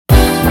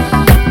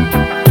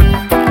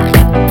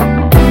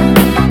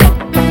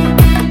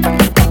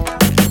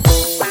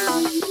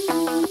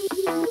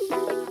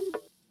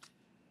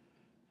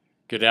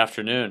Good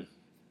afternoon.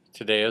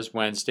 Today is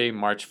Wednesday,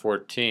 March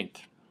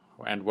 14th,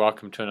 and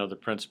welcome to another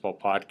Principal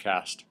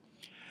Podcast.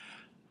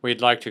 We'd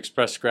like to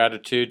express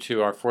gratitude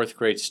to our fourth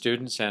grade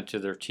students and to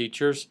their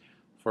teachers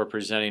for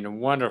presenting a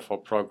wonderful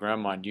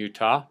program on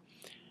Utah.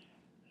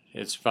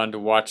 It's fun to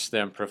watch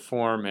them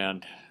perform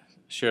and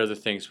share the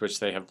things which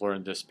they have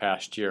learned this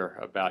past year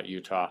about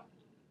Utah.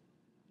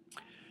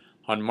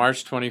 On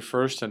March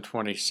 21st and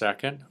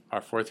 22nd,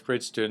 our fourth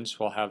grade students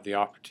will have the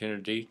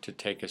opportunity to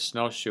take a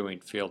snowshoeing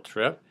field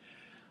trip.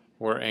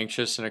 We're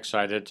anxious and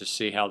excited to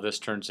see how this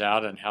turns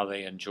out and how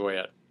they enjoy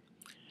it.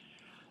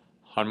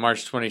 On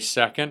March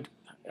 22nd,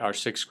 our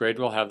sixth grade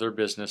will have their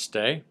business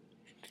day.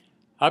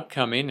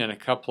 Upcoming in a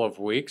couple of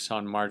weeks,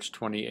 on March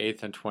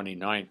 28th and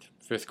 29th,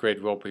 fifth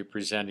grade will be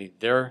presenting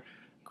their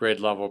grade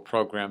level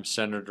program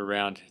centered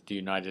around the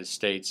United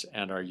States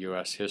and our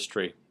U.S.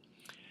 history.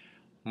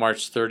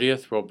 March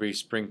 30th will be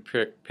spring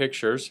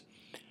pictures,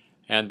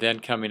 and then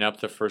coming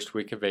up the first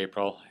week of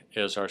April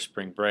is our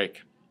spring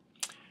break.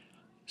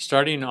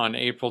 Starting on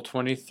April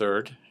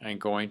 23rd and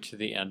going to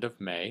the end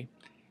of May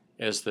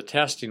is the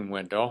testing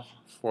window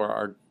for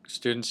our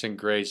students in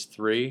grades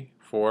 3,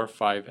 4,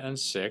 5, and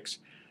 6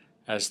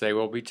 as they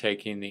will be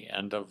taking the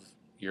end of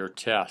year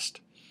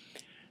test.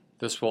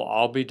 This will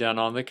all be done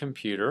on the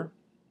computer.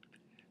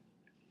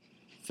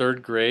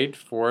 Third grade,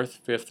 4th,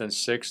 5th, and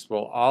 6th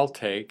will all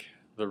take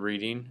the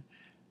reading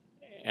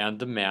and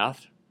the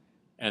math,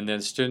 and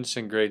then students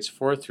in grades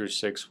 4 through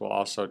 6 will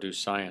also do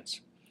science.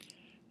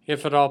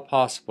 If at all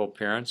possible,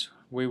 parents,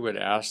 we would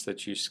ask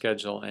that you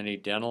schedule any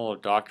dental or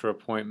doctor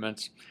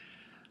appointments,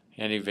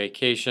 any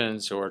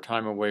vacations, or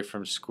time away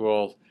from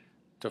school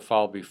to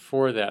fall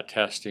before that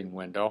testing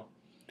window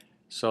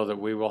so that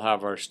we will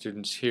have our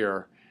students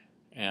here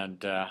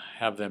and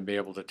have them be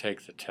able to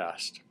take the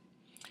test.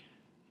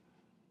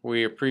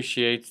 We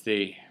appreciate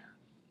the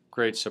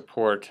great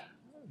support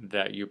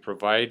that you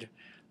provide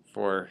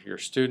for your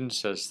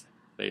students as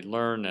they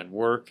learn and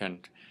work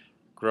and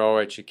grow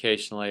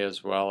educationally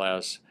as well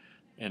as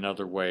in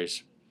other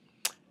ways.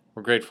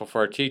 We're grateful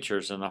for our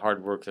teachers and the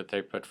hard work that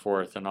they put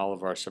forth and all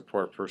of our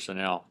support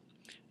personnel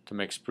to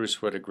make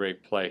Sprucewood a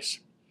great place.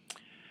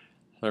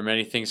 There are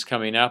many things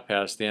coming up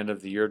as the end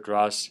of the year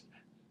draws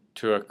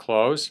to a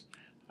close.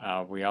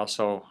 We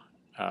also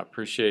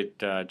appreciate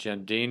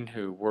Jen Dean,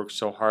 who works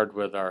so hard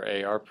with our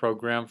AR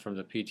program from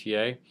the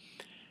PTA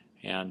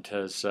and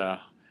has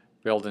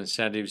built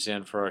incentives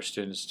in for our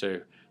students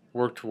to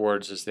work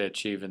towards as they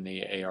achieve in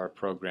the AR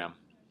program.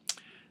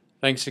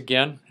 Thanks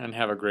again, and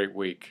have a great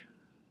week.